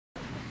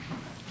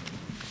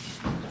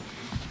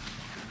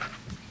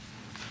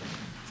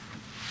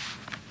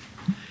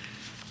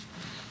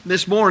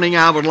This morning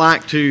I would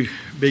like to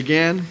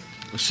begin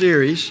a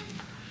series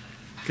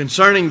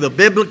concerning the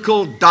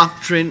biblical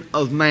doctrine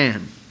of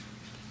man.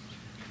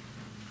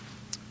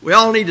 We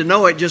all need to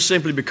know it just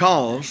simply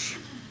because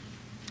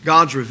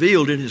God's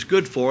revealed it is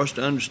good for us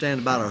to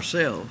understand about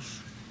ourselves.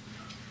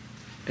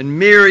 And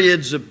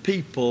myriads of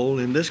people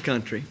in this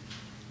country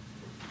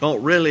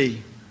don't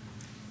really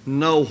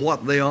know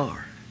what they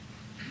are.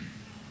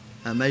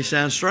 That may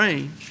sound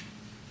strange,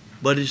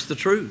 but it's the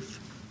truth.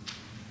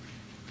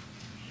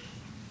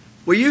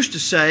 We used to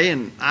say,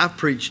 and I've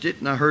preached it,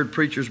 and I heard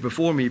preachers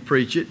before me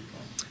preach it,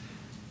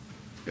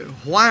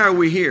 why are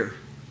we here?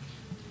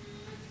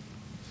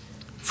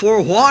 For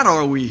what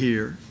are we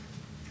here?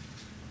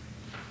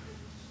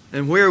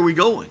 And where are we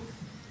going?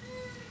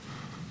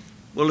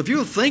 Well, if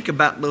you'll think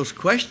about those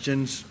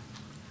questions,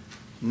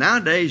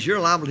 nowadays you're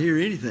liable to hear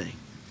anything.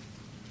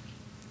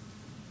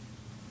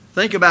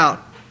 Think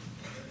about,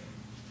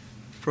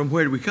 from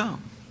where do we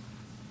come?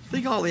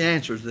 Think all the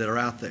answers that are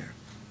out there.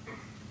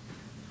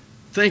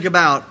 Think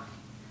about,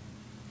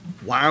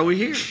 why are we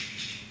here?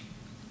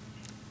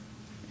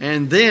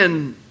 And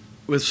then,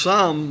 with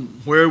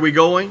some, where are we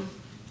going?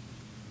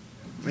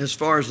 As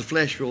far as the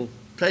flesh will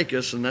take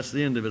us, and that's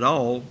the end of it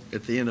all,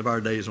 at the end of our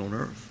days on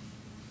earth.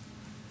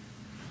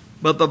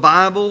 But the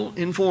Bible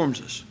informs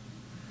us.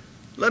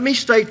 Let me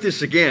state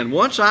this again.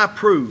 Once I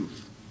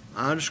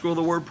underscore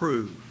the word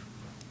prove,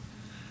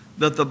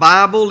 that the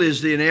Bible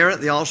is the inerrant,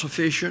 the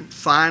all-sufficient,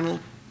 final,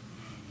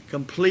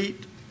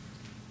 complete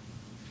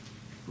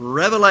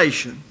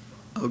revelation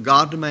of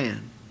God to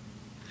man,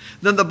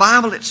 then the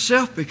Bible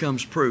itself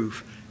becomes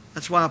proof.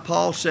 That's why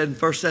Paul said in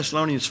 1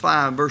 Thessalonians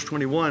 5, verse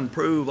 21,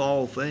 prove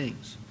all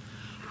things.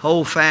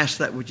 Hold fast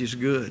that which is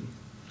good.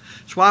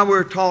 That's why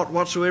we're taught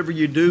whatsoever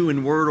you do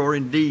in word or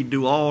in deed,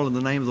 do all in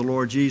the name of the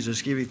Lord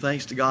Jesus, giving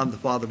thanks to God the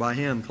Father by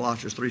Him,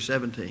 Colossians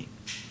 3:17.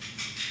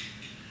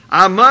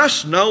 I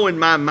must know in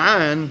my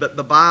mind that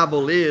the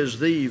Bible is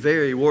the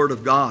very Word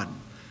of God.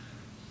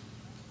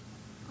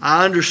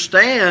 I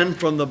understand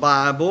from the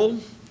Bible,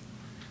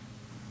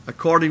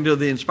 according to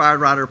the inspired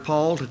writer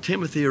Paul to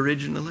Timothy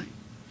originally,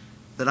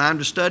 that I am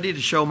to study to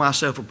show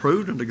myself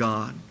approved unto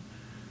God,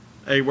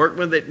 a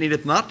workman that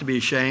needeth not to be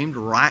ashamed,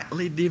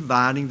 rightly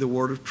dividing the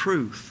word of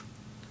truth.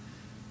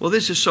 Well,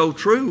 this is so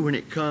true when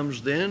it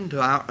comes then to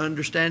our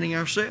understanding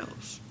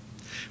ourselves.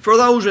 For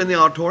those in the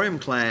auditorium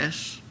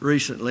class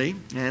recently,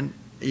 and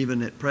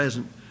even at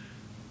present,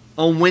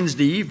 on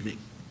Wednesday evening,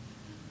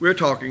 we're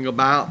talking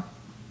about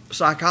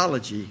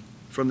psychology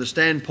from the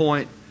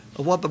standpoint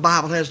of what the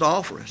Bible has to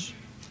offer us.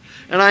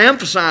 And I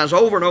emphasize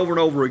over and over and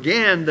over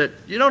again that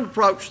you don't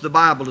approach the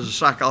Bible as a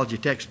psychology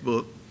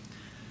textbook.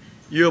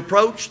 You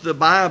approach the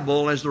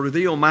Bible as the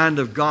revealed mind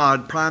of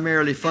God,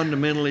 primarily,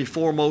 fundamentally,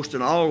 foremost,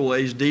 and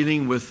always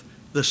dealing with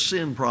the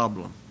sin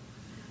problem.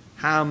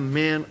 How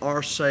men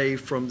are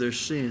saved from their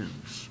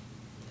sins.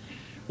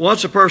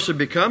 Once a person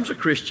becomes a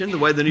Christian, the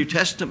way the New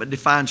Testament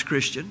defines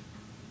Christian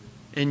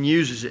and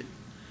uses it,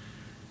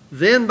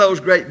 then those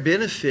great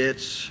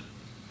benefits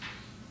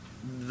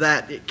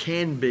that it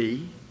can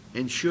be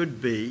and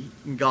should be,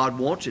 and God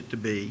wants it to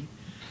be,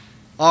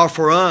 are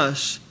for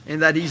us,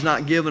 and that He's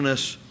not given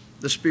us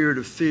the spirit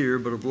of fear,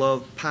 but of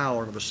love,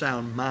 power, and of a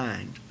sound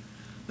mind.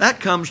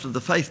 That comes to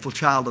the faithful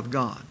child of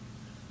God.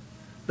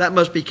 That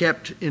must be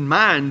kept in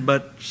mind,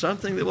 but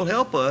something that will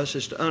help us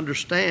is to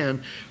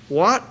understand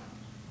what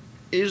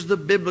is the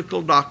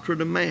biblical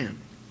doctrine of man.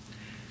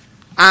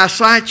 I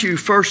cite you,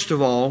 first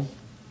of all,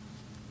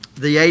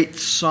 the 8th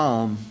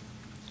Psalm,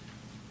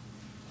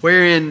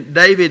 wherein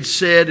David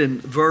said in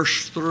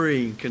verse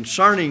 3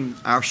 concerning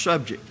our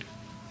subject,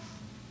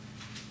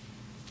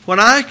 when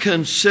I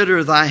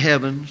consider thy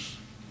heavens,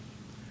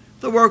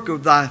 the work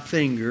of thy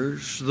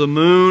fingers, the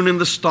moon and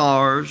the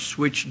stars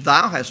which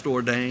thou hast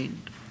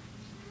ordained,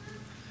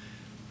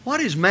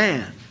 what is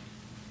man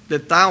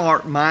that thou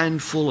art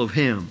mindful of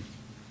him,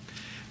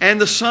 and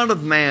the Son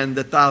of Man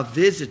that thou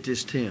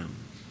visitest him?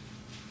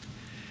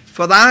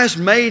 For thou hast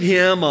made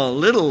him a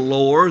little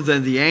lower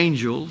than the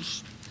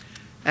angels,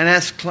 and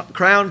hast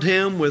crowned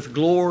him with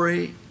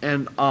glory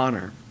and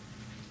honor.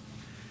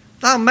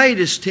 Thou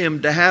madest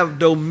him to have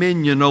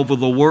dominion over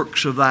the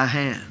works of thy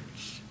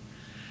hands.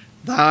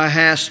 Thou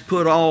hast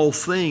put all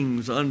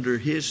things under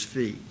his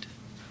feet,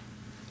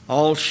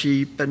 all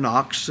sheep and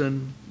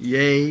oxen,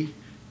 yea,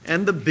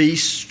 and the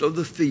beasts of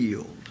the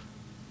field,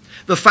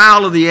 the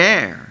fowl of the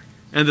air,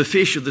 and the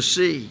fish of the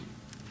sea,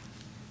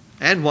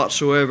 and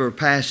whatsoever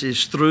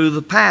passes through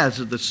the paths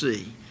of the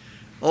sea.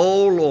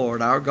 O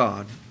Lord our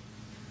God,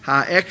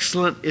 how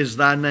excellent is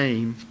thy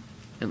name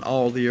in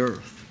all the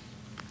earth.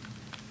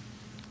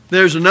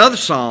 There's another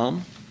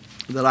psalm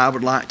that I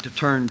would like to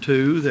turn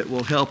to that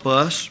will help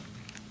us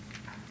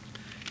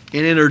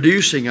in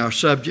introducing our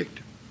subject.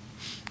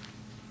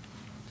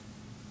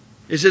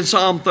 It's in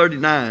Psalm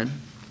 39,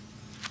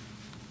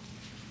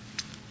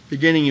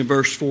 beginning in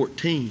verse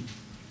 14.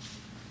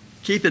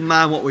 Keep in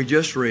mind what we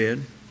just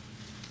read.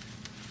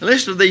 And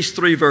listen to these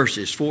 3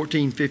 verses,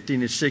 14,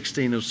 15, and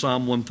 16 of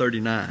Psalm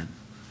 139.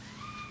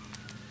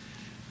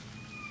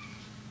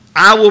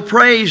 I will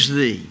praise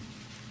thee,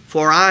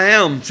 for I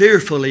am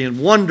fearfully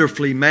and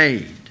wonderfully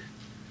made.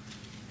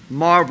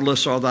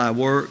 Marvelous are thy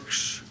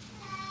works,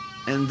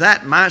 and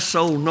that my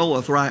soul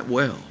knoweth right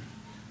well.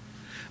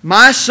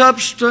 My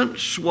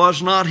substance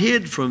was not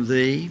hid from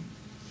thee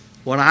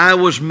when I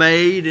was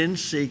made in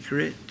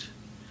secret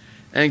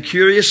and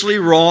curiously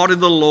wrought in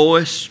the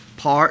lowest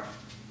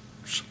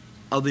parts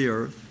of the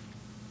earth.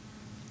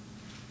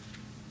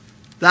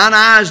 Thine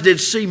eyes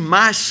did see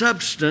my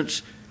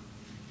substance,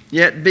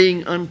 yet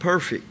being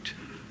unperfect.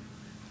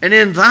 And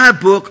in thy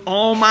book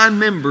all my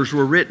members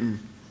were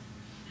written,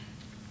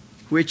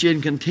 which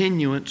in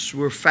continuance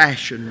were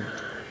fashioned,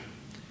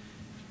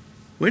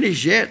 when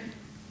as yet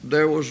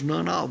there was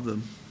none of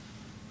them.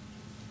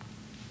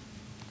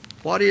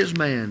 What is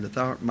man that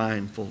thou art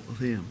mindful of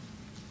him?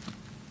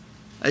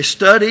 A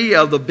study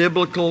of the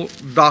biblical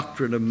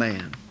doctrine of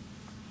man.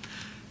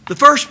 The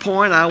first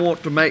point I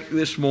want to make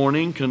this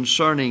morning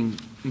concerning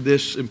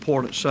this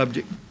important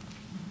subject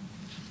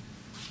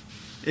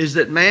is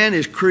that man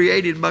is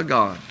created by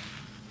God.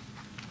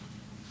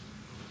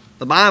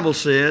 The Bible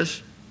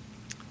says,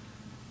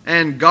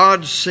 and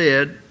God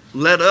said,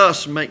 let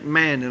us make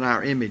man in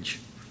our image,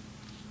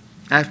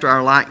 after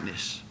our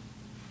likeness.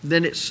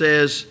 Then it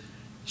says,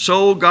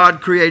 so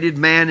God created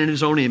man in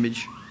his own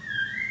image.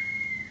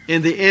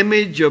 In the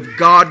image of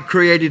God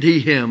created he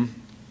him.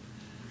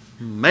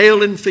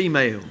 Male and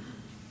female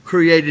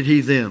created he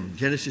them.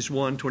 Genesis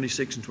 1,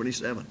 26 and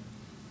 27.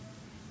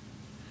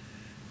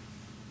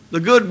 The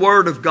good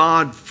word of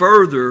God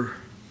further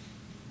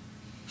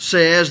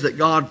says that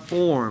God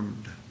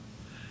formed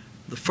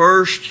the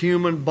first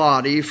human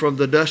body from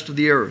the dust of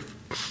the earth.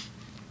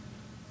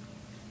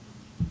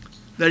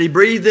 That he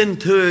breathed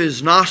into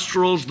his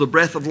nostrils the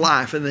breath of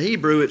life. In the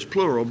Hebrew it's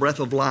plural, breath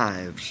of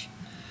lives.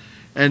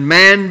 And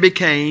man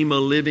became a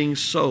living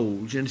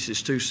soul.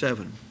 Genesis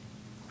 2:7.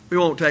 We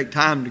won't take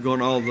time to go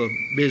into all the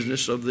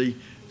business of the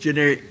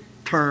generic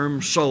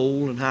term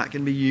soul and how it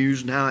can be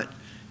used and how it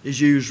is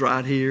used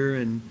right here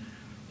and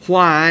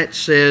why it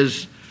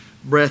says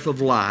breath of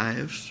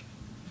lives.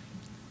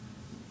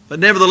 But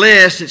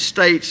nevertheless, it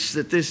states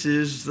that this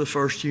is the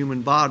first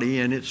human body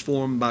and it's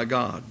formed by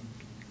God.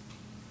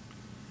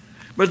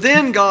 But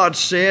then God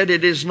said,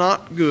 it is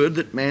not good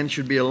that man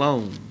should be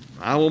alone.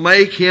 I will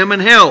make him an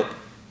help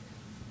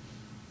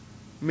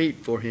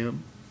meet for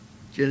him.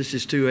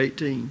 Genesis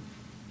 2:18.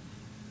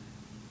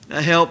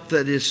 A help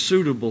that is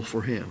suitable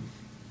for him.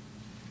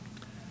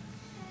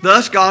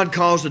 Thus God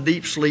caused a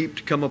deep sleep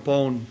to come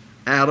upon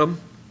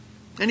Adam,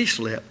 and he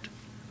slept.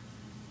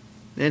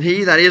 And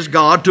he, that is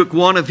God, took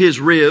one of his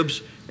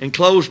ribs and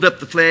closed up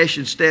the flesh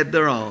instead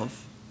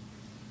thereof.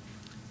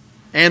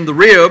 And the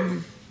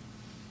rib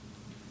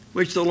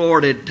which the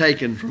Lord had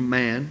taken from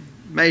man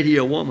made he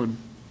a woman,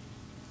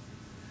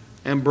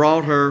 and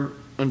brought her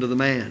unto the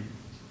man.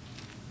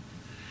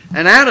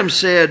 And Adam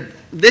said,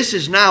 this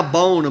is now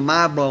bone of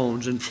my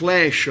bones and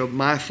flesh of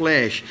my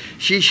flesh.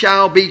 She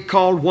shall be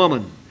called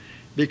woman,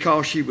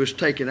 because she was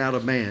taken out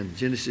of man.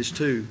 Genesis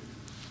 2,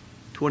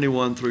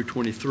 21 through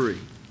 23.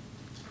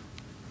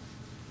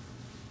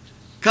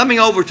 Coming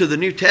over to the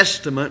New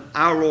Testament,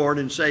 our Lord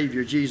and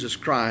Savior Jesus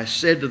Christ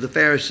said to the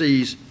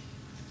Pharisees,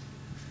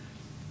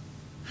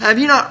 have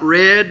you not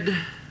read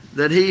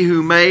that he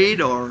who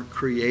made or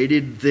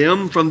created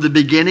them from the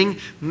beginning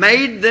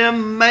made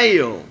them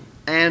male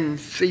and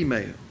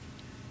female?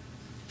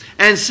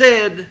 And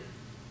said,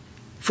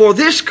 for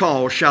this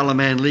cause shall a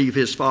man leave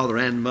his father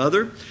and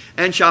mother,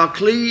 and shall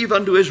cleave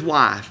unto his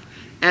wife,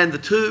 and the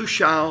two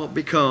shall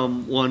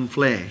become one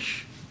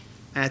flesh.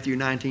 Matthew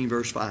 19,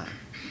 verse 5.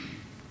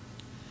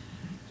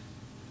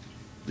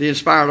 The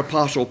inspired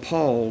apostle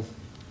Paul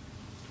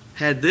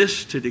had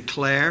this to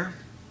declare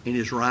in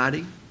his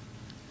writing.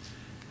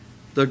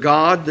 The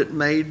God that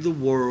made the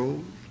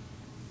world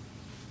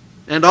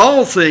and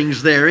all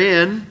things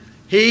therein,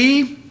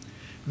 he,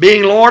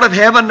 being Lord of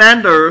heaven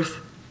and earth,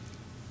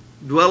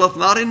 dwelleth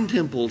not in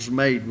temples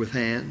made with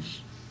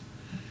hands,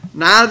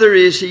 neither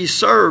is he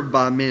served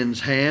by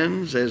men's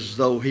hands as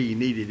though he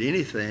needed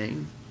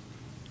anything,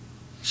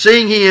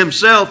 seeing he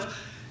himself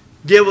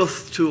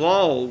giveth to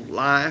all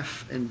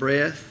life and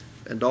breath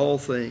and all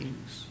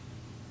things.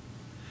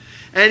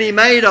 And he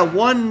made a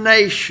one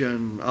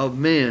nation of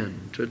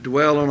men to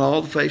dwell on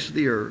all the face of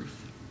the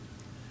earth,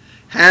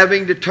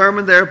 having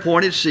determined their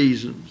appointed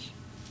seasons,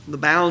 the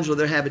bounds of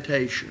their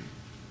habitation,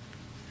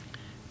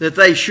 that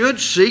they should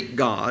seek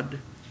God,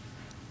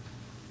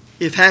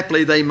 if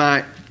haply they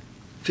might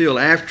feel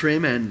after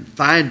him and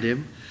find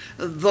him,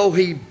 though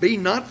he be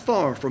not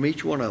far from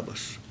each one of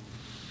us.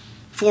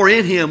 For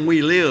in him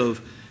we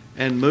live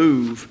and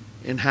move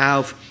and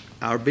have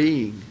our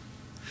being.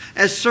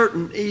 As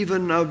certain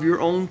even of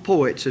your own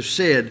poets have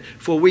said,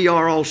 for we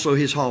are also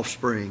his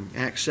offspring.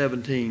 Acts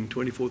 17,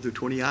 24 through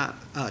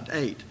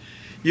 28.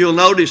 You'll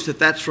notice that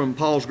that's from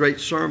Paul's great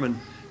sermon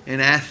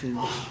in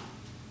Athens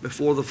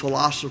before the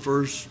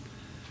philosophers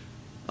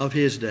of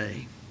his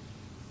day.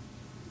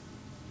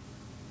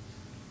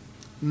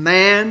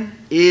 Man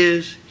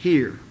is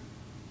here.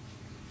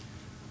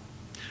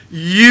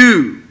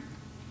 You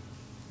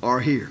are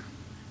here.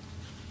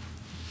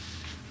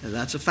 And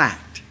that's a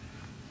fact.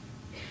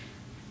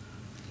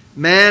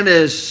 Man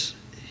is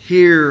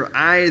here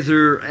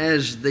either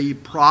as the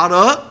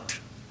product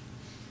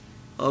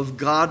of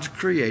God's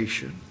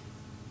creation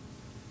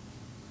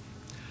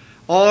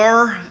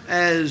or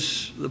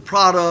as the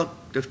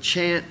product of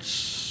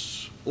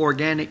chance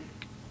organic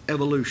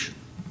evolution.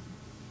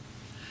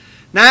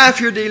 Now,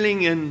 if you're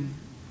dealing in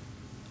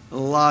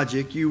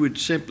logic, you would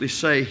simply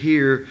say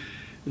here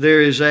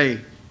there is a,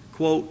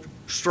 quote,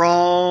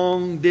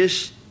 strong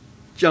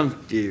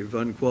disjunctive,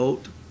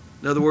 unquote.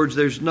 In other words,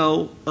 there's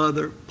no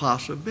other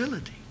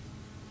possibility.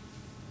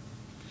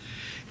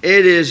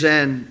 It is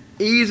an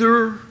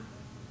either-or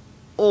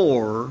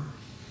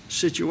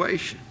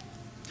situation.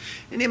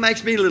 And it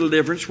makes me a little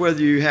difference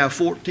whether you have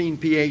 14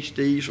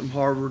 PhDs from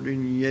Harvard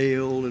and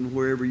Yale and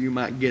wherever you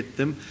might get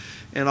them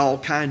and all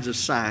kinds of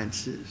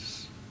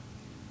sciences,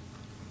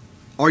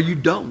 or you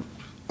don't,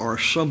 or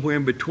somewhere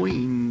in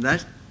between.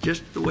 That's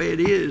just the way it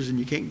is, and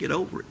you can't get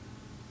over it.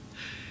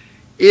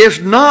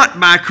 If not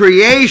by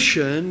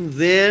creation,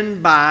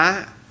 then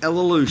by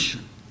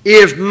evolution.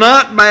 If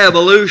not by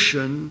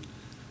evolution,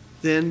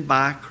 then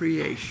by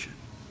creation.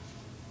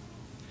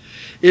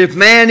 If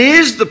man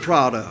is the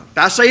product,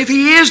 I say if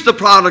he is the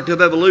product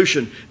of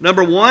evolution,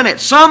 number one, at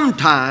some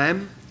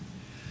time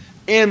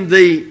in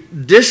the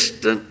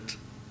distant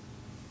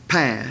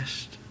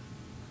past,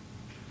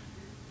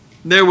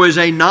 there was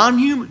a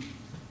non-human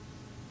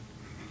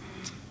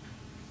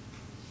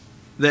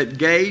that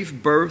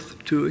gave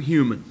birth to a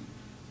human.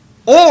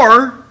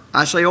 Or,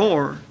 I say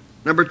or,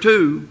 number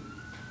two,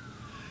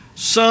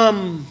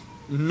 some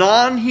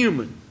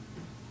non-human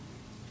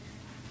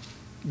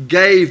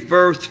gave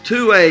birth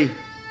to a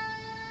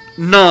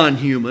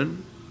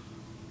non-human,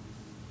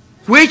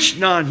 which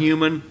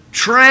non-human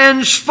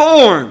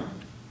transformed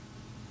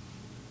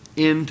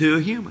into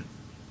a human.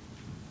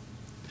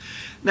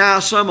 Now,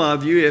 some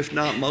of you, if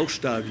not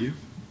most of you,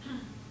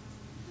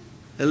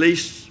 at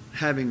least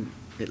having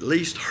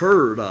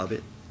heard of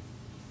it,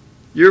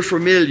 you're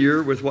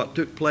familiar with what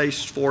took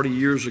place 40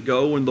 years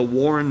ago in the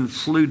Warren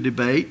flu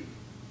debate.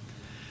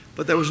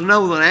 But there was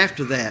another one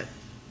after that,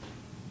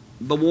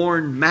 the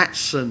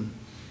Warren-Matson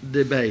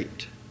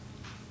debate.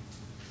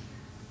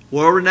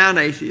 World-renowned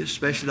atheists,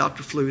 especially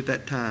Dr. Flew at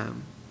that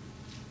time.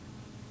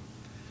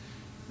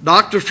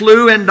 Dr.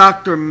 Flew and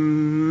Dr.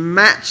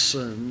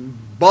 Matson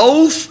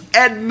both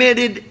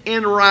admitted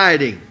in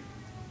writing,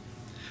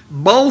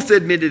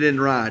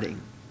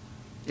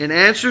 in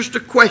answers to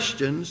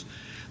questions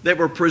that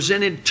were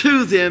presented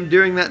to them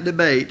during that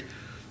debate,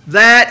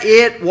 that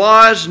it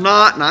was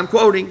not, and I'm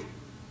quoting,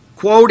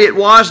 quote, it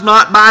was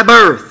not by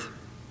birth,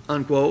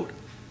 unquote,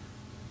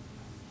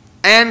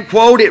 and,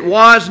 quote, it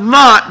was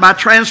not by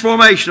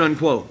transformation,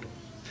 unquote.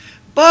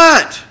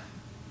 But,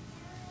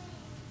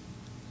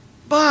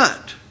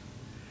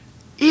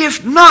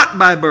 if not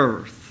by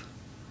birth,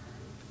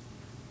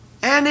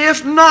 and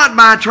if not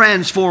by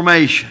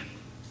transformation,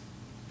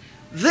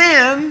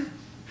 then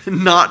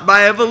not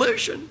by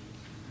evolution.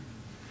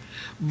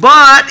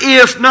 But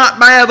if not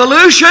by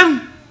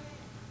evolution,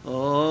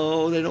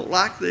 oh, they don't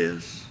like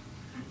this.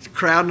 It's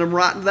crowding them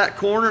right into that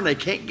corner and they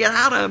can't get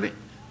out of it.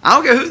 I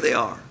don't care who they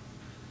are.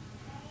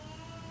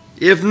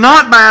 If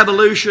not by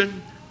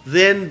evolution,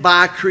 then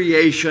by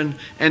creation,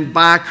 and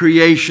by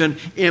creation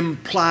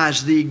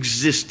implies the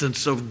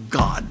existence of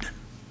God.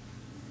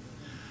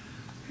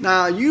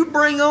 Now, you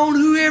bring on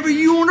whoever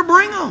you want to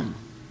bring on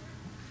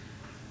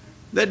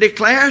that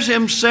declares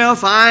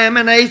himself, I am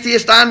an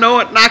atheist, I know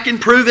it, and I can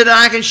prove it, and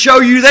I can show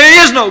you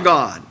there is no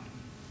God.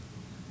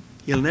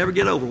 He'll never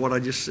get over what I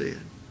just said.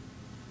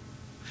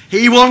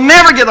 He will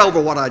never get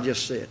over what I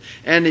just said.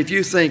 And if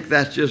you think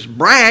that's just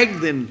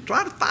brag, then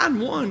try to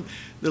find one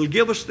that'll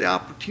give us the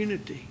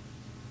opportunity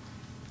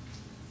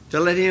to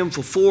let him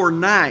for 4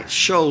 nights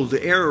show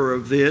the error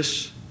of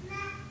this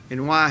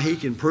and why he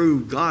can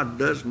prove God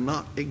does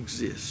not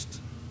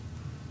exist.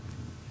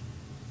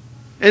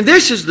 And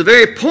this is the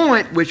very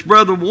point which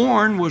Brother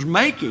Warren was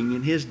making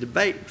in his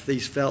debate with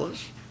these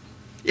fellows.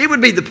 It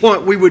would be the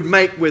point we would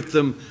make with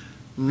them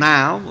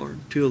now or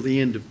until the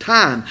end of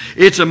time.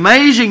 It's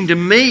amazing to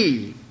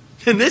me,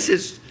 and this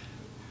is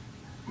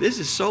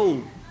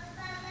so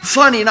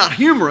funny, not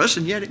humorous,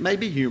 and yet it may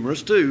be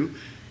humorous too,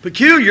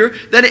 peculiar,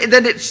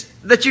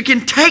 that you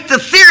can take the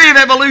theory of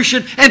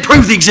evolution and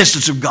prove the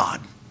existence of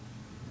God.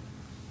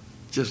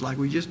 Just like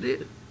we just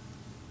did.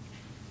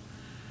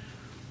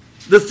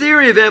 The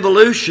theory of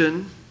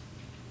evolution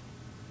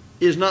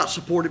is not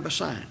supported by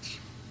science.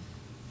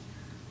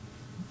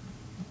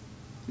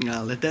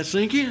 Now let that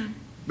sink in,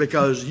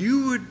 because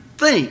you would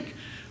think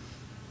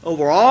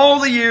over all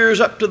the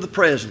years up to the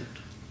present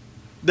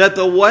that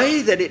the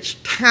way that it's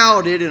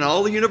touted in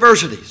all the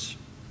universities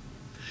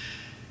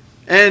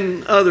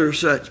and other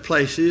such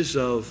places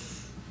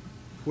of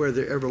where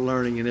they're ever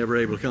learning and ever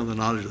able to come to the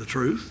knowledge of the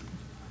truth,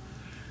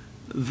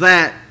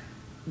 that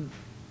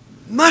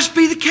must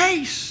be the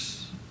case.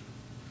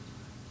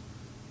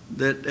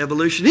 That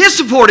evolution is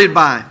supported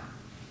by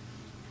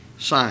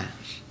science.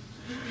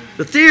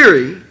 The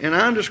theory, and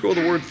I underscore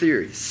the word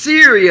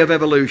theory of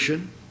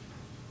evolution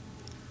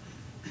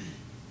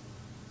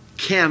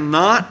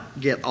cannot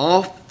get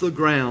off the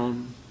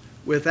ground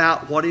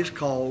without what is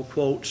called,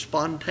 quote,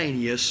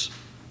 spontaneous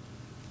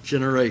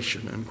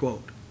generation,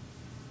 unquote.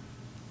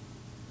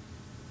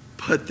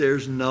 But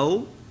there's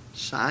no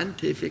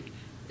scientific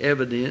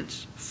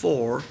evidence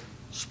for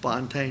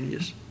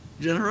spontaneous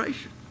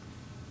generation.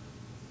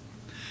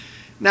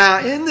 Now,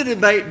 in the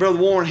debate Brother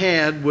Warren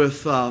had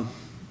with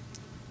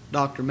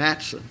Dr.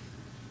 Matson,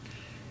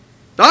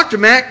 Dr.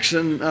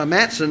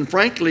 Matson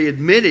frankly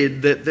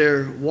admitted that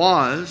there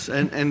was,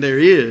 and there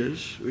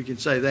is, we can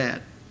say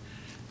that,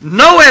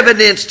 no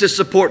evidence to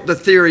support the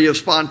theory of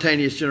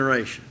spontaneous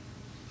generation.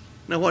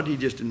 Now, what did he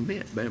just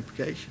admit by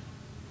implication?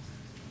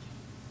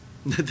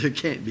 That there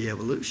can't be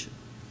evolution.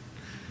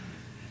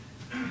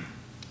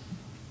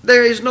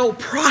 There is no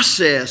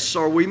process,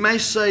 or we may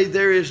say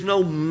there is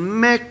no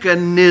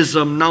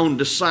mechanism known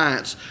to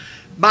science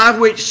by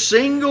which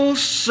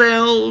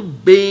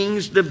single-celled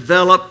beings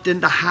developed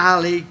into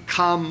highly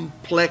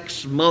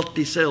complex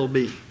multi-cell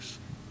beings.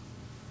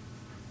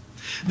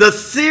 The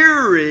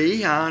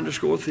theory, I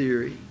underscore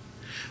theory,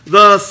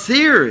 the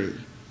theory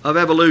of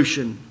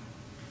evolution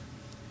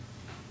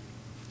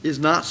is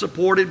not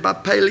supported by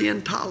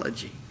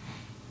paleontology.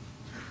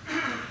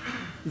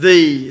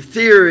 The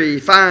theory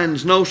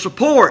finds no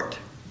support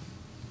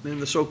in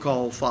the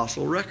so-called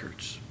fossil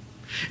records.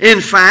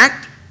 In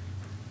fact,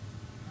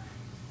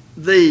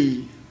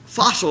 the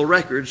fossil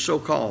records,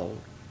 so-called,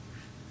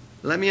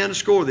 let me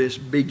underscore this,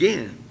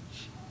 begins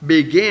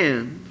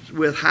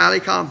with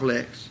highly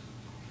complex,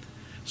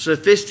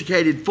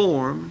 sophisticated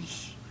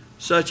forms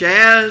such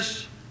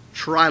as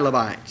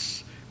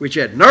trilobites, which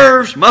had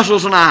nerves,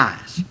 muscles, and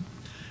eyes.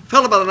 A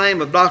fellow by the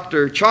name of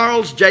Dr.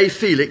 Charles J.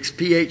 Felix,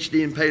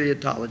 Ph.D. in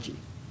paleontology,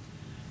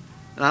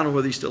 and I don't know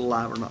whether he's still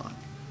alive or not,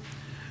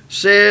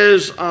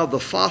 says of the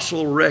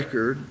fossil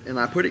record, and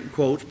I put it in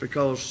quotes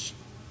because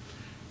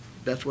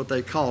that's what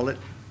they call it,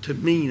 to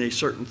mean a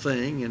certain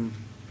thing, and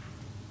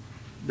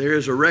there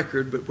is a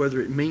record, but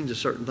whether it means a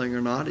certain thing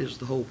or not is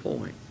the whole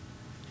point.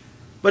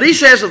 But he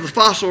says of the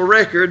fossil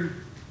record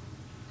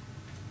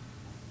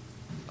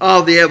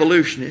of the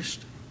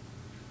evolutionist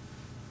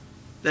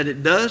that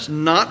it does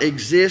not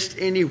exist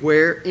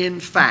anywhere in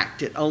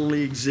fact. It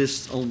only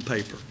exists on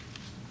paper.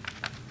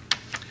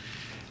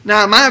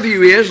 Now, my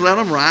view is let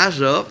them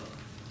rise up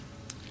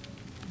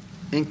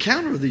and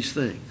counter these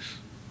things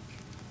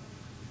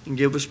and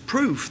give us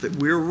proof that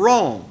we're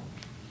wrong,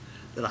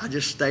 that I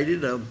just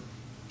stated a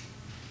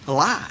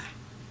lie.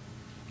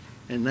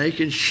 And they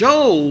can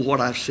show what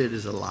I've said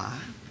is a lie,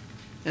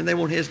 and they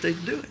won't hesitate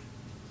to do it.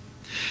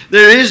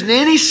 There isn't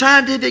any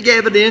scientific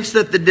evidence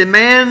that the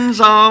demands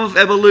of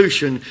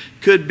evolution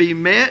could be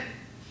met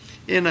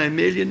in a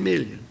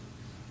million,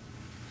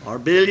 or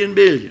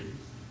billion,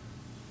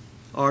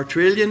 or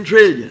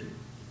trillion,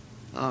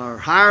 or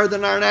higher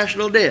than our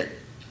national debt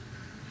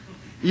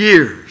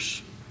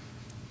years.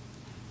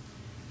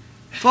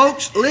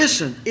 Folks,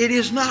 listen, it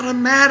is not a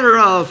matter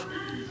of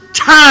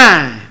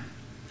time.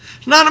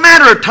 It's not a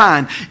matter of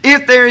time.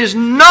 If there is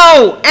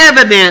no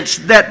evidence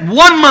that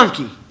one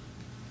monkey,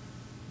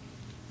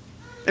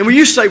 and we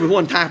used to say with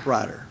one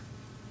typewriter,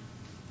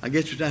 I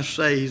guess you'd have to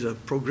say he's a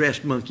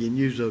progressed monkey and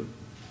use a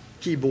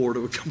keyboard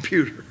of a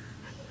computer,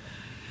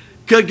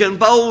 could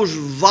compose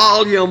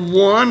volume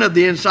 1 of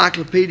the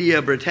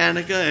Encyclopedia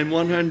Britannica in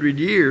 100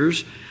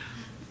 years,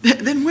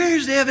 then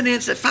where's the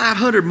evidence that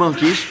 500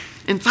 monkeys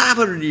in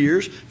 500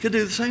 years could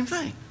do the same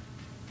thing?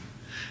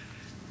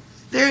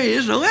 There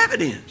is no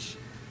evidence.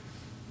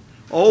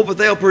 Oh, but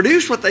they'll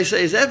produce what they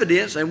say is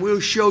evidence, and we'll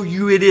show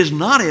you it is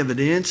not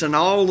evidence and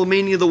all the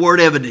meaning of the word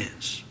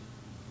evidence.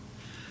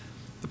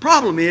 The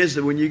problem is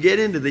that when you get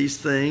into these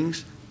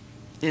things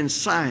in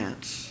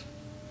science,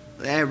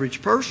 the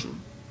average person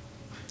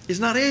is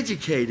not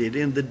educated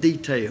in the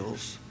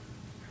details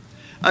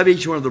of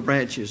each one of the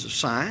branches of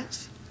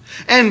science.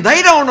 And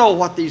they don't know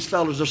what these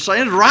fellows are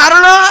saying is right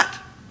or not.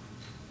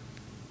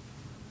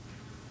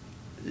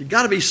 There's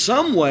got to be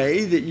some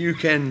way that you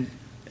can,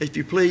 if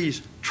you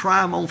please,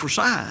 try them on for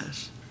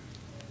size.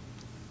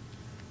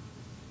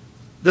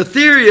 The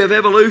theory of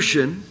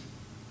evolution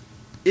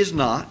is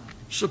not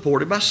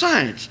supported by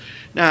science.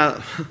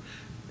 Now,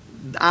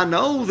 I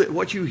know that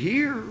what you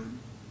hear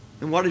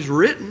and what is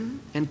written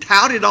and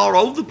touted all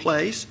over the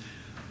place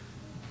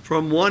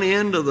from one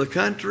end of the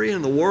country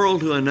and the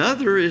world to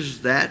another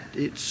is that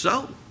it's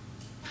so.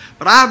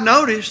 But I've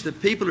noticed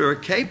that people who are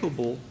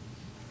capable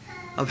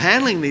of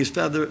handling these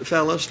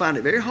fellows find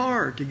it very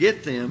hard to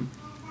get them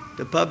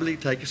to publicly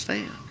take a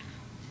stand.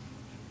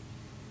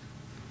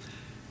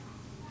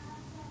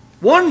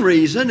 One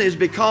reason is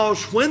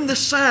because when the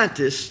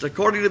scientist,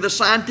 according to the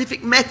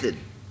scientific method,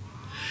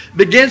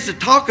 begins to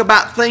talk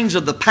about things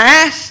of the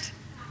past,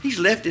 he's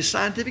left his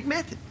scientific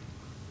method.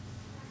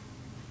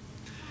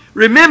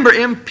 Remember,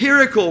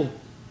 empirical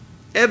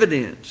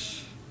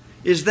evidence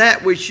is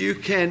that which you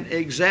can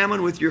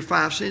examine with your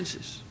 5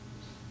 senses.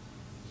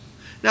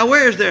 Now,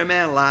 where is there a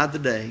man alive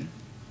today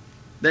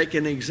that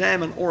can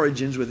examine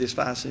origins with his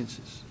five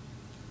senses.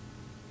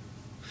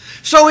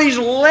 So he's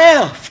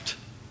left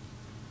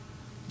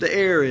the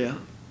area,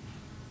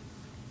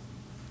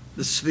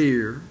 the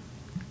sphere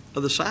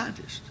of the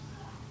scientist.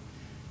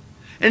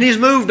 And he's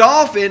moved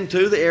off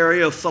into the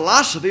area of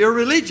philosophy or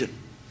religion,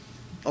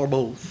 or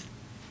both.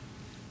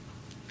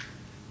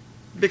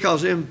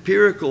 Because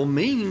empirical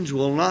means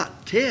will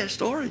not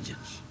test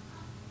origins.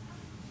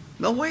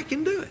 No way it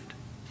can do it.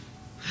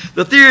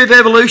 The theory of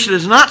evolution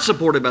is not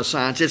supported by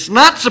science. It's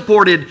not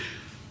supported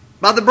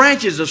by the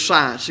branches of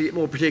science, to get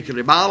more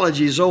particularly.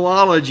 Biology,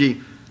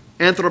 zoology,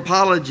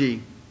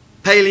 anthropology,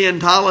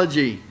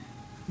 paleontology,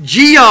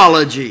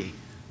 geology,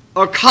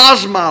 or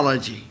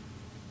cosmology.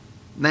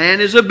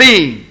 Man is a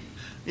being.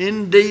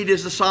 Indeed,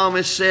 as the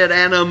psalmist said,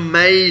 an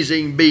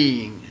amazing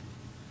being,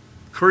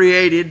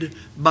 created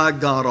by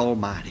God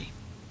Almighty.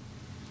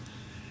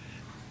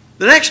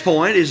 The next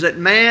point is that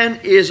man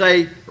is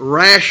a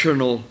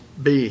rational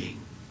being.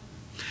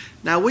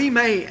 Now, we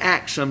may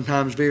act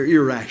sometimes very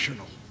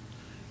irrational,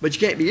 but you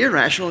can't be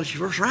irrational unless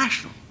you're first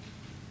rational.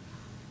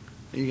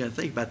 And you got to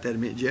think about that a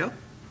minute, Joe.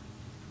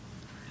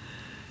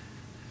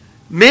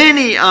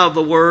 Many of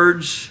the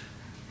words,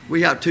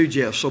 we have two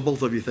Jeffs, so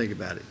both of you think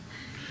about it.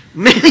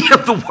 Many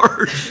of the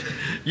words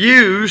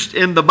used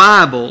in the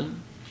Bible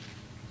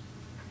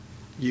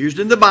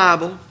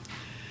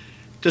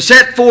to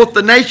set forth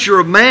the nature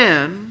of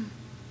man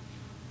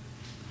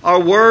are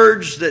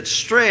words that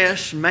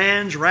stress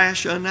man's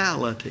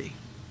rationality.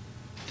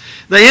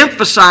 They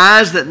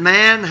emphasize that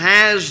man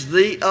has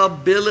the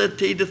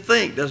ability to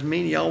think. Doesn't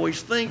mean he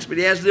always thinks, but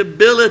he has the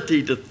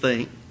ability to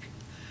think,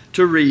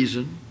 to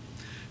reason,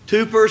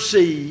 to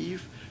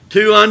perceive,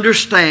 to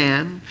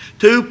understand,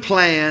 to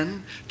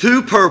plan,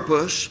 to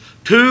purpose,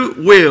 to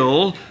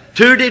will,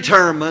 to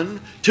determine,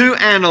 to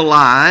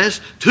analyze,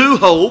 to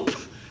hope,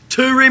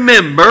 to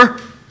remember,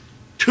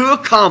 to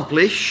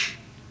accomplish.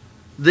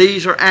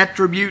 These are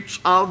attributes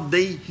of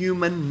the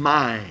human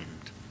mind.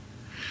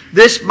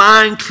 This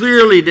mind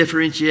clearly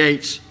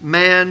differentiates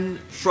man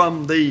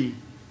from the,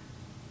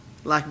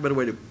 lack of a better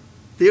way to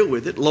deal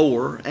with it,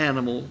 lower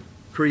animal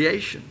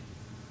creation.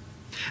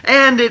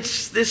 And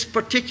it's this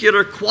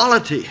particular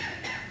quality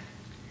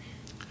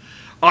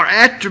or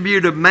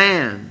attribute of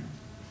man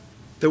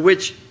to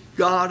which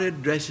God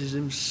addresses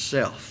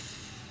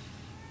himself.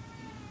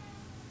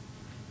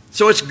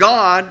 So it's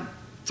God,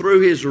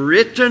 through his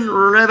written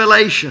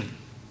revelation,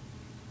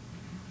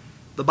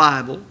 the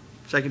Bible,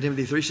 2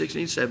 Timothy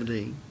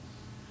 3:16-17,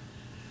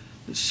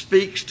 that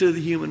speaks to the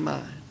human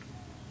mind.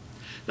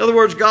 In other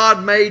words,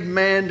 God made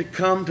man to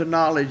come to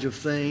knowledge of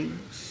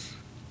things,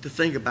 to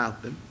think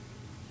about them,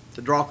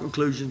 to draw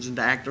conclusions, and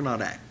to act or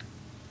not act.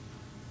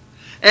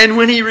 And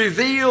when he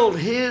revealed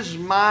his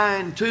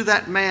mind to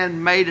that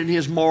man made in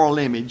his moral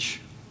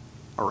image,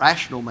 a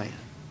rational man,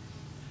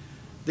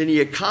 then he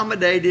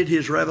accommodated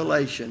his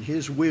revelation,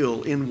 his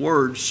will, in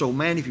words so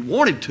man, if he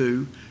wanted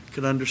to,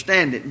 could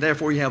understand it. And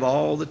therefore you have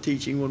all the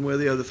teaching one way or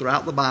the other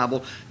throughout the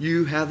Bible.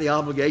 You have the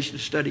obligation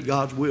to study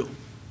God's will.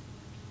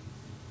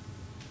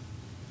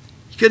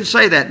 You couldn't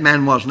say that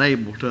man wasn't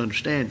able to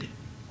understand it.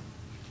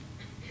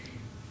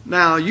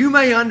 Now, you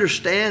may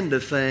understand a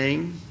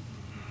thing,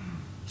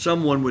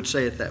 someone would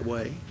say it that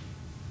way,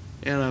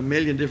 in a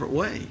million different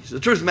ways. The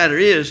truth of the matter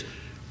is,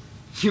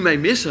 you may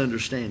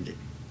misunderstand it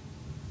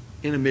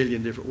in a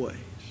million different ways.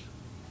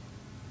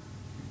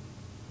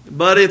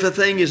 But if a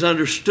thing is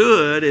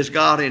understood as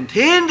God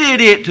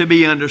intended it to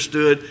be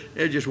understood,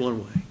 there's just one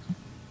way.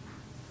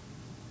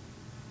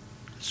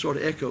 It sort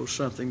of echoes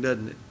something,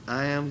 doesn't it?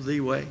 I am the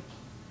way,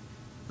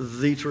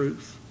 the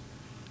truth,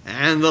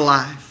 and the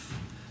life.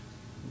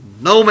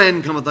 No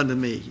man cometh unto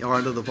me, or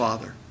unto the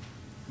Father,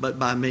 but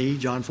by me,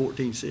 John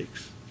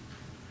 14:6.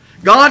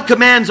 God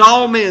commands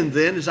all men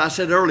then, as I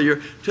said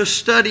earlier, to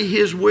study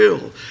his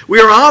will.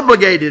 We are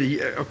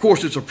obligated, of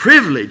course it's a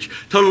privilege,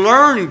 to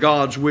learn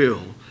God's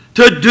will,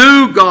 to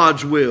do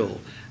God's will,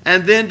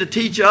 and then to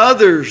teach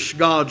others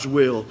God's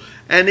will,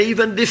 and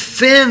even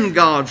defend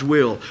God's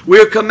will.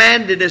 We're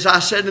commanded, as I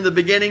said in the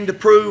beginning, to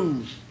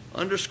prove.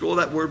 Underscore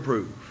that word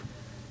prove,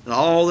 and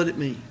all that it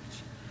means.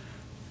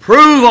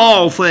 Prove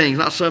all things,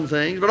 not some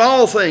things, but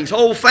all things.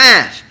 Hold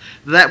fast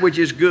that which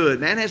is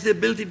good. Man has the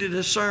ability to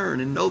discern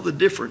and know the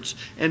difference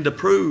and to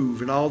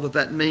prove and all that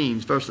that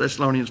means. 1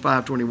 Thessalonians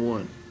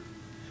 5:21.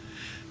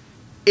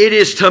 It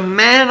is to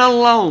man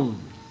alone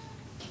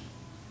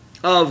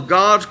of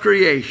God's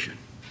creation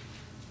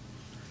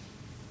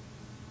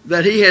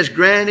that he has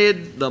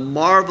granted the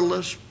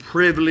marvelous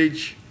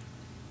privilege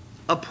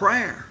of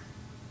prayer.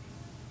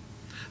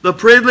 The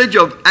privilege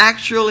of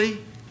actually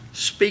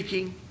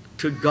speaking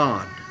to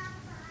God.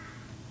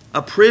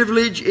 A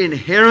privilege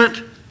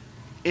inherent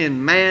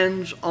in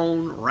man's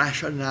own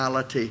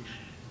rationality,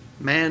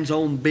 man's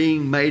own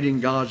being made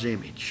in God's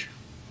image.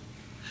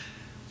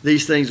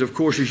 These things, of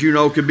course, as you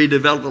know, could be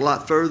developed a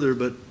lot further,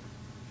 but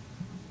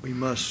we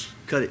must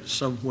cut it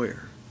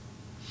somewhere.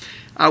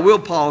 I will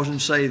pause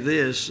and say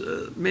this.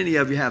 Many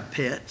of you have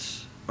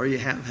pets, or you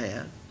have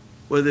had,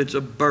 whether it's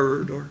a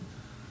bird or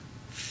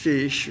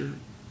fish or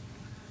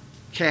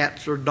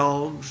cats or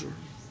dogs or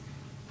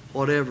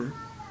whatever.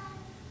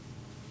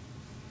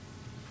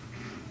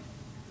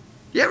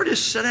 You ever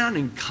just sit down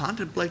and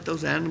contemplate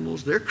those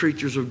animals? They're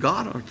creatures of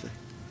God, aren't they?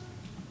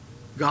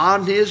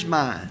 God in His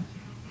mind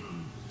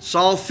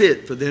saw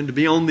fit for them to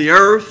be on the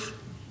earth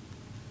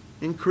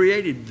and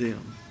created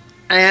them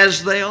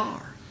as they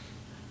are.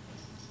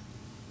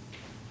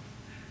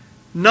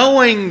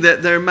 Knowing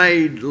that they're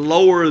made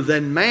lower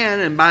than man,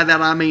 and by that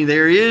I mean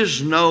there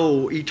is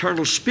no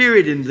eternal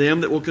spirit in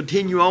them that will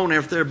continue on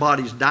after their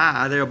bodies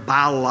die. They're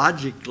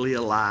biologically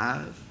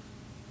alive.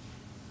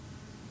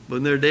 But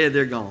when they're dead,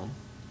 they're gone.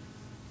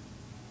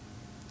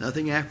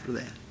 Nothing after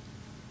that.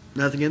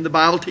 Nothing in the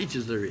Bible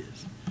teaches there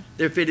is.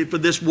 They're fitted for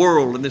this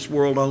world and this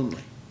world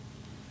only.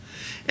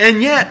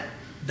 And yet,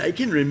 they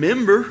can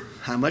remember.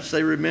 How much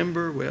they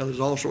remember? Well,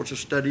 there's all sorts of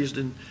studies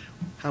in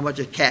how much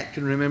a cat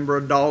can remember,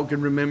 a dog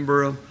can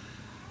remember, an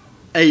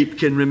ape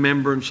can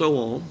remember, and so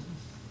on.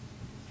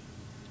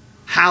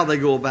 How they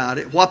go about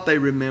it, what they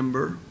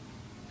remember.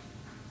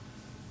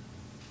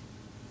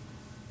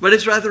 But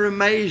it's rather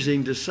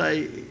amazing to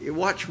say,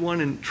 watch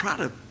one and try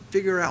to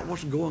figure out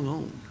what's going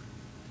on.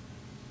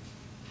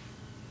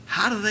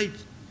 How do they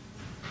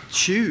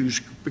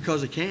choose?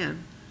 Because they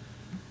can.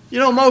 You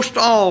know, most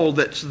all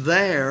that's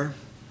there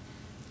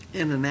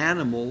in an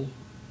animal,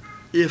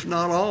 if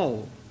not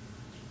all,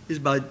 is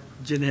by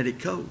genetic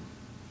code.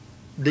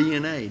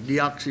 DNA,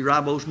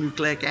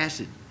 deoxyribonucleic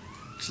acid.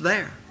 It's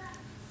there.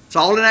 It's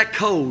all in that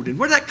code. And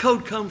where did that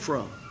code come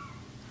from?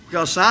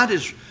 Because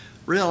scientists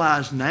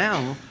realize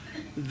now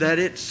that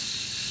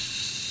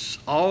it's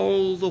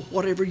all the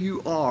whatever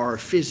you are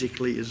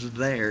physically is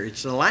there.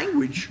 It's a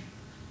language.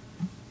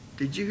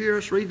 Did you hear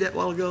us read that a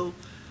while ago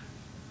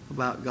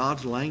about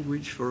God's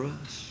language for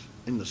us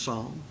in the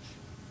Psalms?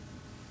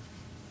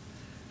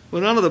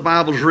 Well, none of the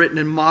Bible is written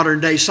in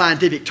modern-day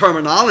scientific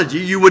terminology.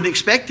 You wouldn't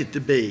expect it to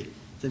be,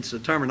 since the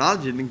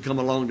terminology didn't come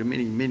along to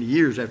many, many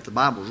years after the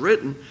Bible was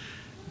written.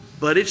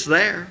 But it's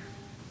there.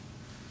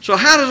 So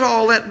how does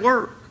all that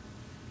work?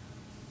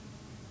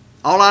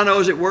 All I know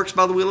is it works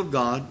by the will of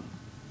God,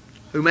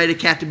 who made a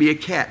cat to be a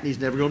cat, and He's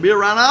never going to be a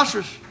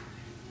rhinoceros.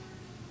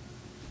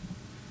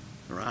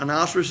 A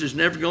rhinoceros is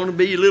never going to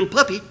be a little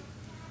puppy.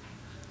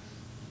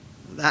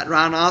 That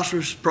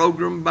rhinoceros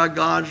programmed by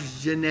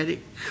God's genetic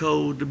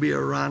code to be a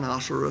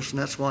rhinoceros,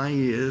 and that's why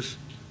he is.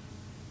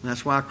 And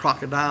that's why a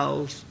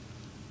crocodile's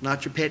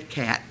not your pet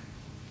cat.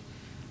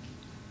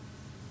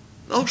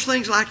 Those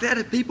things like that,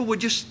 if people would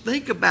just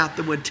think about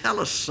them, would tell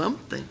us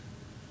something.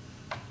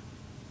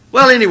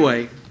 Well,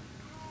 anyway,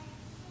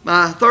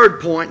 my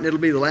third point, and it'll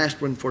be the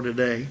last one for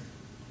today.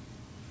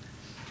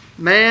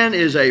 Man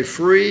is a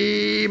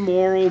free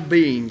moral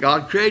being.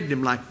 God created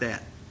him like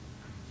that.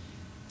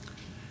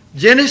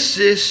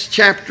 Genesis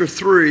chapter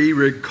 3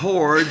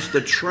 records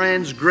the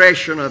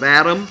transgression of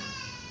Adam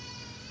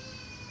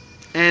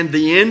and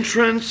the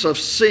entrance of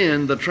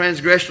sin, the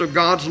transgression of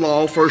God's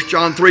law, 1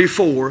 John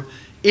 3:4,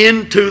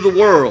 into the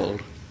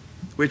world,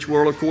 which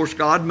world, of course,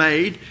 God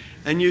made.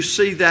 And you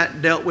see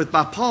that dealt with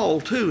by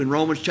Paul, too, in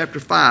Romans chapter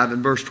 5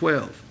 and verse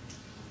 12.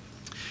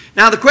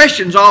 Now, the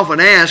question's often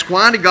asked,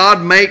 why did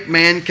God make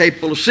man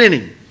capable of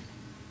sinning?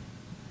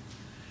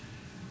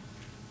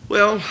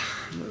 Well,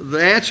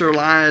 the answer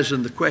lies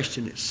in the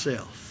question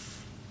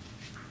itself.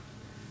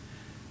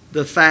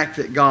 The fact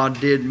that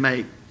God did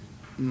make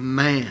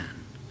man.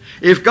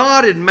 If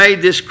God had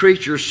made this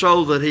creature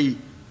so that he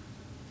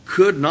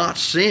could not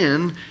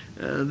sin,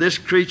 this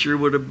creature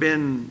would have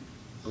been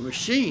a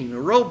machine,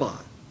 a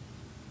robot.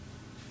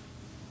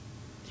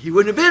 He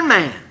wouldn't have been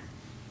man.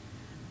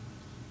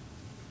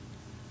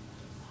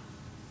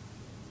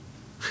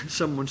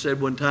 Someone said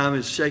one time,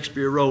 as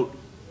Shakespeare wrote,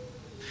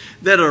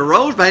 that a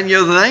rose by any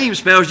other name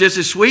smells just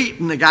as sweet.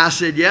 And the guy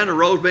said, yeah, and a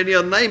rose by any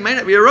other name may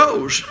not be a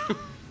rose.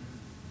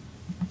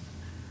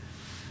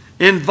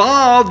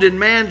 Involved in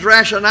man's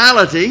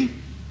rationality,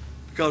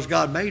 because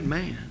God made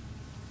man.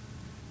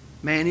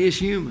 Man is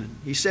human.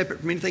 He's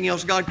separate from anything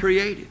else God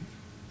created.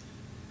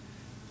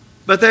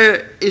 But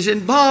there is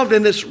involved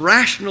in this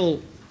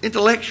rational,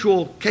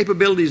 intellectual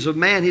capabilities of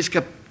man, his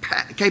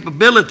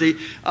capability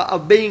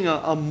of being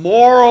a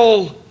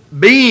moral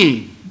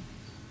being.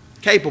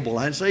 Capable.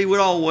 I'd say he would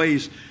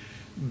always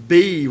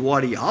be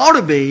what he ought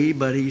to be,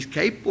 but he's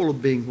capable of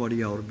being what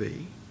he ought to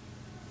be.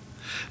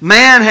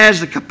 Man has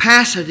the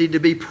capacity to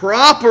be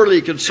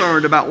properly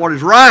concerned about what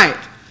is right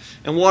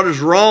and what is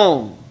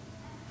wrong.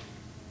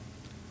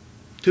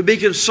 To be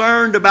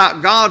concerned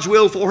about God's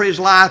will for his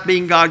life,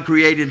 being God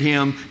created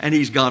him and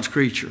he's God's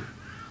creature.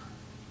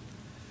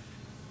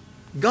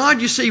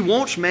 God, you see,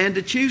 wants man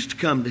to choose to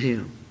come to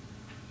him,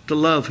 to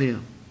love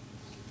him,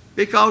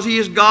 because he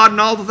is God and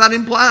all that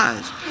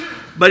implies.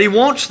 But he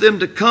wants them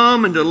to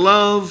come and to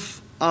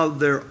love of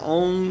their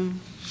own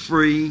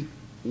free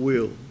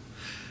will.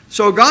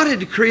 So God had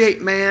to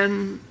create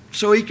man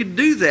so he could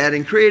do that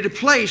and create a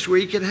place where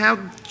he could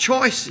have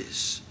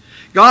choices.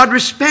 God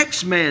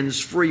respects man's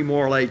free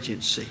moral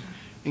agency,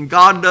 and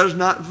God does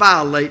not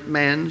violate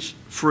man's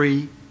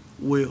free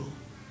will.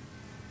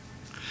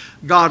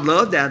 God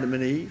loved Adam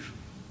and Eve.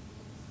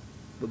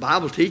 The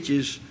Bible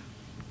teaches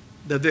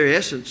the very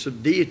essence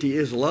of deity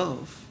is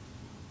love.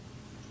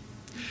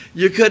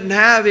 You couldn't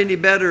have any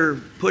better,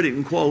 put it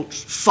in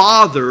quotes,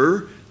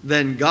 father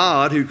than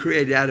God who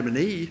created Adam and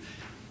Eve.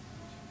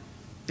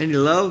 And He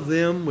loved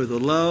them with a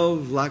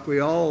love like we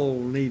all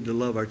need to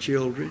love our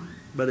children.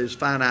 But as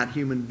finite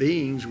human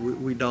beings,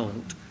 we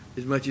don't,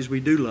 as much as we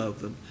do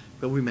love them.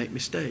 But we make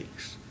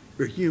mistakes.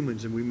 We're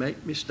humans and we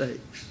make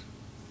mistakes.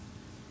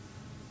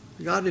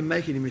 God didn't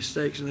make any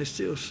mistakes and they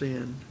still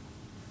sinned.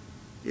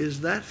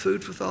 Is that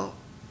food for thought?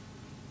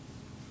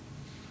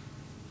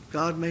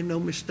 God made no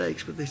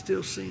mistakes, but they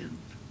still sinned.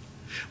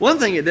 One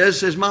thing it does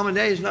says mom and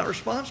dad is not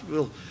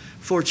responsible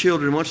for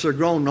children once they're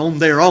grown on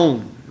their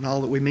own, and all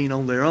that we mean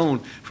on their own,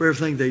 for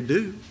everything they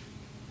do.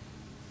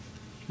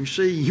 You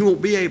see, you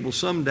won't be able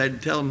someday to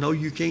tell them, no,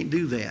 you can't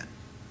do that.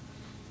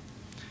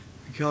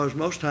 Because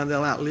most of the time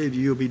they'll outlive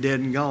you, you'll be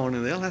dead and gone,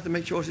 and they'll have to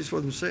make choices for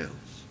themselves.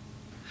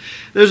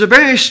 There's a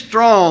very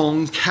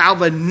strong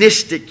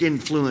Calvinistic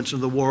influence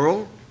in the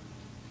world.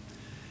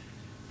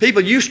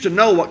 People used to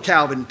know what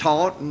Calvin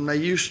taught, and they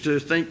used to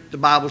think the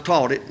Bible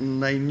taught it,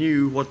 and they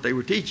knew what they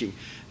were teaching.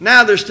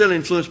 Now they're still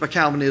influenced by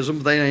Calvinism,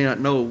 but they may not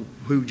know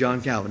who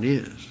John Calvin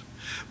is.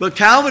 But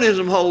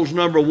Calvinism holds,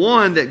 number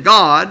one, that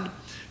God,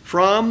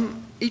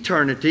 from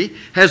eternity,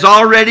 has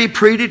already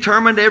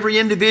predetermined every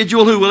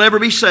individual who will ever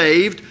be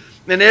saved,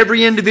 and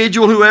every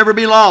individual who will ever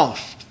be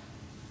lost.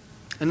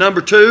 And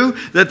number two,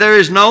 that there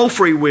is no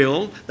free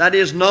will, that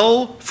is,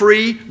 no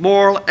free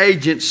moral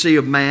agency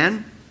of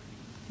man.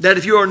 That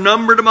if you are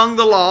numbered among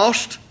the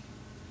lost,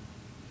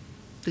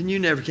 then you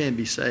never can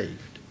be saved.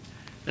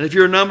 And if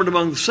you're numbered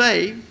among the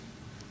saved,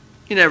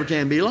 you never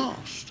can be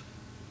lost.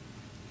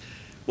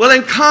 Well,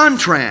 in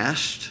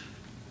contrast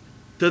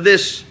to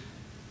this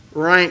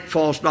rank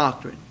false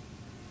doctrine,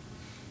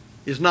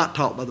 is not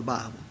taught by the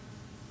Bible.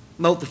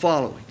 Note the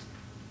following.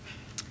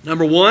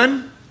 Number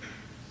one,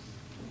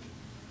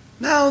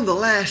 now on the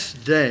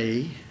last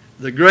day,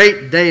 the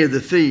great day of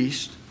the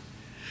feast,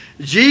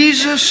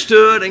 Jesus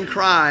stood and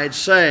cried,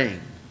 saying,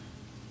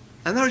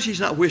 and notice He's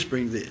not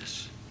whispering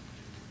this.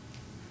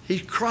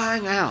 He's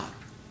crying out,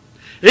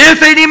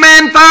 if any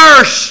man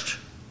thirst,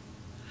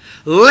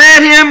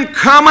 let him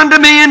come unto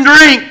me and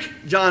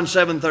drink. John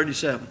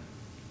 7:37.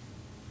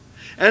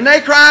 And they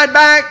cried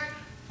back,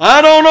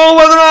 I don't know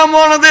whether I'm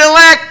one of the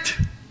elect.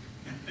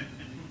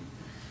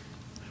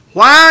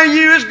 Why are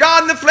you, as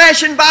God in the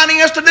flesh,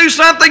 inviting us to do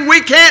something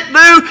we can't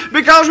do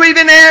because we've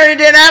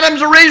inherited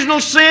Adam's original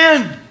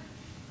sin?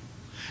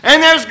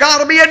 And there's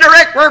got to be a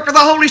direct work of the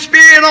Holy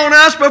Spirit on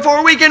us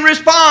before we can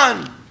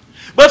respond.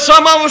 But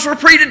some of us were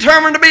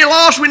predetermined to be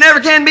lost. We never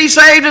can be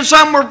saved. And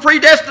some were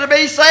predestined to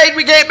be saved.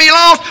 We can't be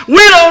lost.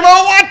 We don't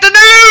know what to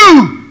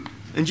do.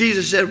 And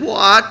Jesus said,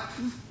 what?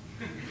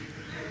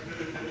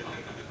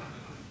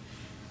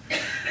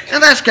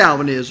 And that's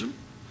Calvinism.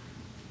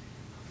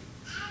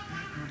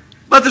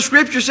 But the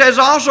Scripture says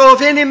also,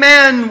 if any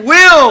man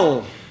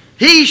will,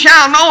 he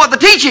shall know of the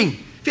teaching.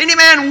 If any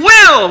man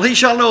will, he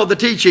shall know of the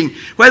teaching,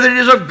 whether it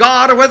is of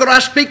God or whether I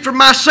speak from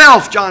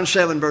myself. John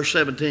 7, verse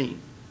 17.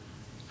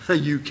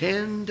 You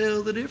can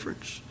tell the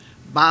difference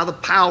by the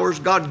powers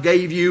God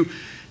gave you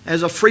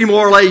as a free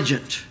moral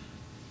agent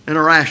and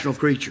a rational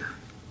creature.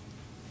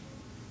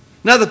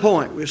 Another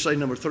point, we'll say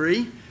number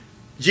three.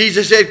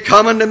 Jesus said,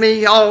 come unto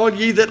me, all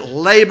ye that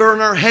labor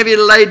and are heavy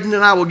laden,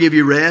 and I will give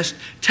you rest.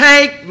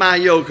 Take my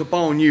yoke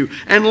upon you,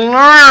 and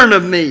learn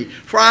of me,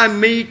 for I am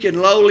meek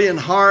and lowly in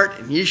heart,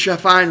 and ye shall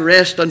find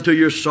rest unto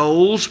your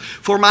souls.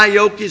 For my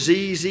yoke is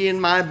easy,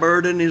 and my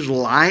burden is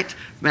light.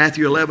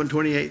 Matthew 11,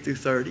 28 through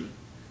 30.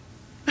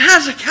 How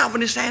does a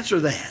Calvinist answer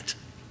that?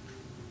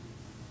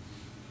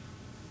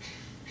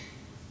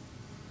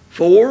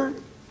 4.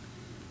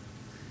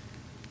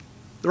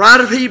 The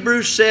writer of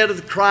Hebrews said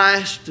of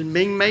Christ, and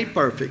being made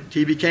perfect,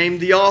 He became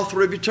the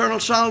author of eternal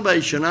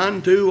salvation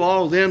unto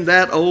all them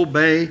that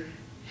obey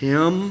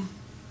Him.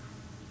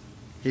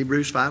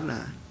 Hebrews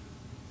 5:9.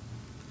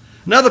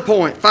 Another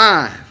point,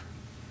 5.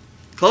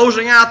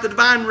 Closing out the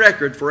divine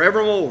record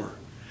forevermore.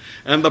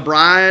 And the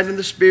bride and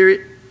the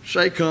Spirit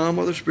say come,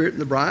 or the Spirit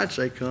and the bride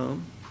say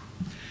come.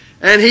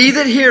 And he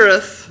that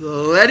heareth,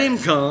 let him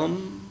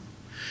come.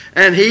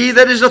 And he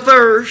that is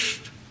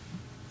athirst,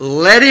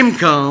 let him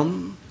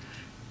come.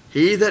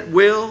 He that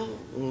will,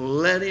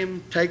 let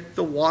him take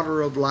the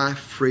water of life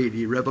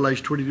freely.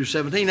 Revelation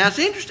 22:17. Now, it's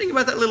interesting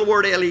about that little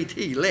word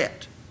L-E-T,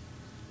 let.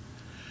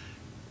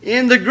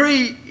 In the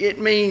Greek, it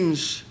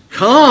means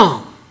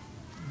come.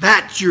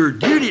 That's your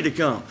duty to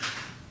come.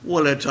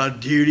 Well, it's a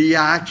duty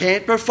I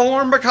can't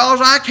perform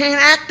because I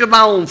can't act of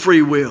my own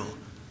free will.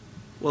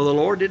 Well, the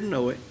Lord didn't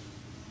know it.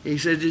 He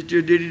says it's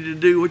your duty to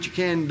do what you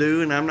can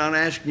do, and I'm not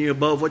asking you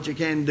above what you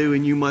can do,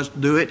 and you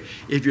must do it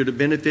if you're to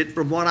benefit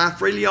from what I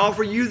freely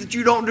offer you that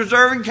you don't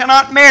deserve and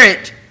cannot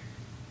merit.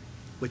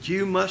 But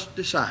you must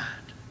decide.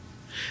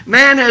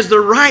 Man has the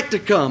right to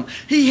come.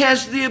 He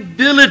has the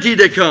ability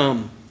to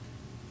come.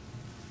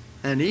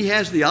 And he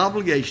has the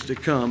obligation to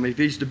come if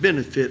he's to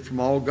benefit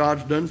from all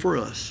God's done for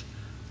us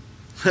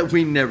that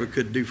we never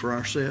could do for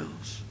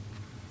ourselves.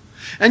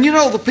 And you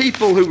know, the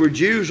people who were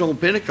Jews on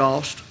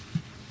Pentecost,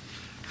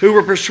 who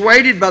were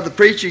persuaded by the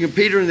preaching of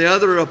Peter and the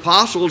other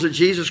apostles that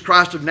Jesus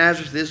Christ of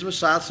Nazareth is the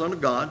Messiah, the Son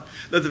of God,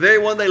 that the very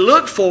one they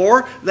looked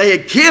for, they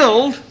had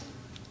killed.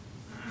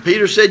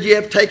 Peter said, "You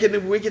have taken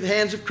the wicked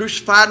hands of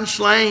crucified and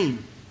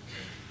slain."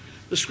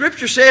 The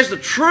Scripture says the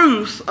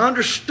truth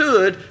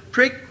understood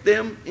pricked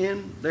them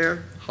in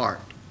their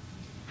heart.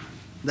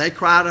 They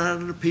cried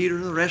out unto Peter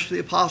and the rest of the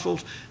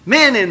apostles,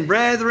 "Men and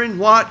brethren,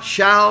 what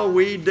shall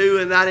we do?"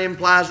 And that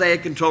implies they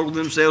had control of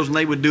themselves and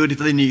they would do it if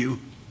they knew.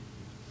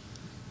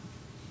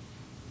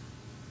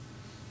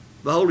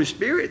 The Holy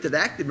Spirit that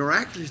acted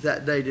miraculously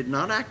that day did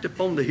not act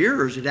upon the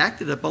hearers. It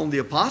acted upon the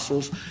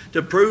apostles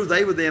to prove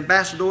they were the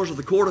ambassadors of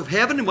the court of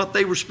heaven, and what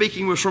they were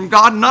speaking was from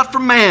God, not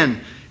from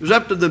man. It was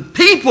up to the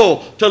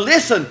people to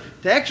listen,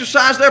 to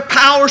exercise their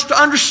powers, to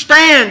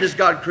understand as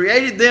God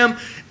created them,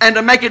 and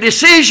to make a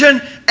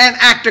decision and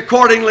act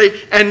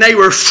accordingly. And they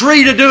were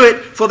free to do it,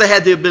 for they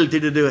had the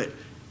ability to do it.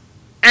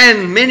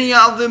 And many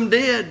of them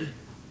did.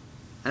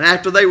 And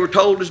after they were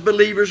told as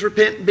believers,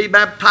 "Repent and be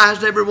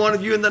baptized, every one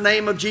of you, in the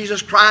name of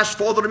Jesus Christ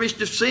for the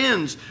remission of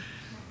sins,"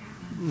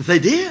 they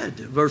did.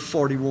 Verse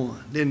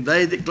 41. Then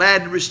they that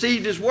gladly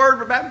received His word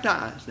were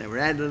baptized. There were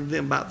added unto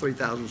them about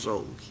 3,000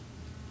 souls.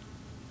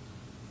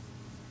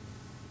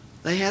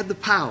 They had the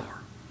power.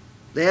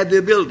 They had the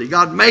ability.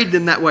 God made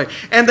them that way.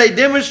 And they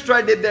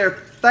demonstrated their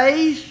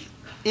faith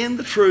in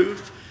the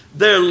truth,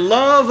 their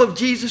love of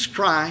Jesus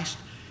Christ,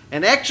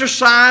 and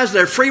exercise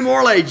their free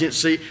moral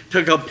agency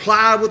to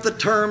comply with the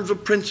terms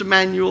of Prince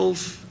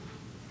Emmanuel's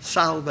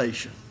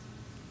salvation.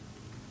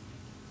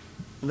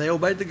 And they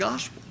obeyed the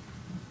gospel.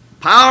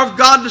 Power of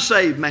God to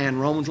save man,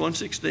 Romans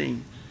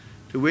 1:16,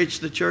 to which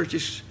the church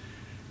is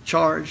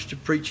charged to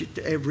preach it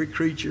to every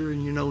creature,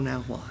 and you know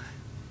now why.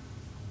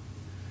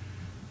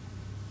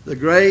 The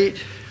great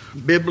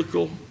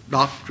biblical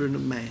doctrine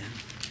of man.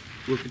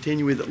 We'll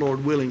continue with it,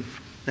 Lord willing,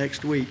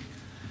 next week.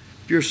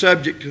 If you're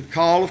subject to the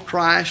call of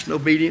Christ and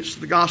obedience to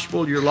the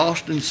gospel, you're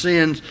lost in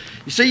sins.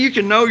 You see, you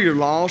can know you're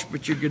lost,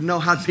 but you can know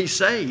how to be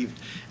saved.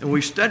 And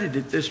we studied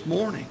it this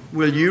morning.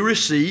 Will you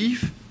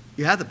receive?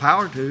 You have the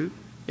power to.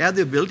 You have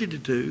the ability to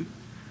do.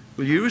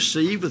 Will you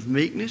receive with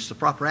meekness the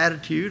proper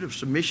attitude of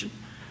submission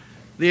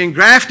the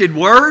engrafted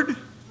word,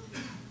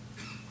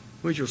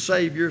 which will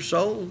save your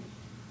soul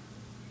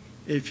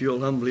if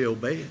you'll humbly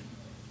obey it?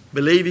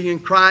 Believing in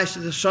Christ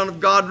as the Son of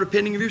God,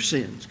 repenting of your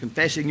sins,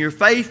 confessing your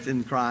faith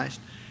in Christ,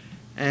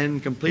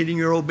 and completing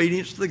your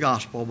obedience to the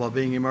gospel by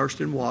being immersed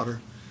in water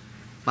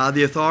by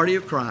the authority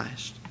of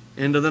Christ,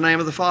 into the name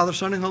of the Father,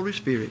 Son, and Holy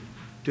Spirit,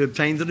 to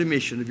obtain the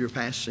remission of your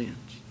past sins.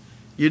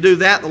 You do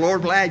that, the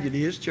Lord will add you to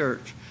His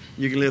church.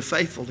 You can live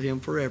faithful to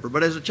Him forever.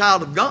 But as a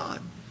child of God,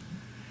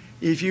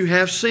 if you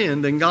have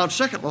sinned, then God's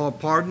second law of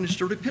pardon is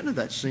to repent of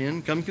that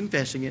sin, come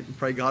confessing it, and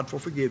pray God for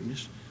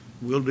forgiveness.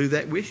 We'll do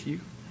that with you.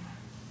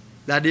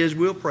 That is,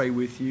 we'll pray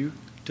with you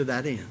to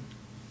that end.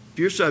 If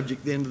you're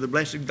subject then to the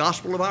blessed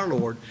gospel of our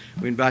Lord,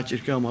 we invite you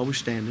to come while we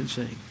stand and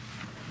sing.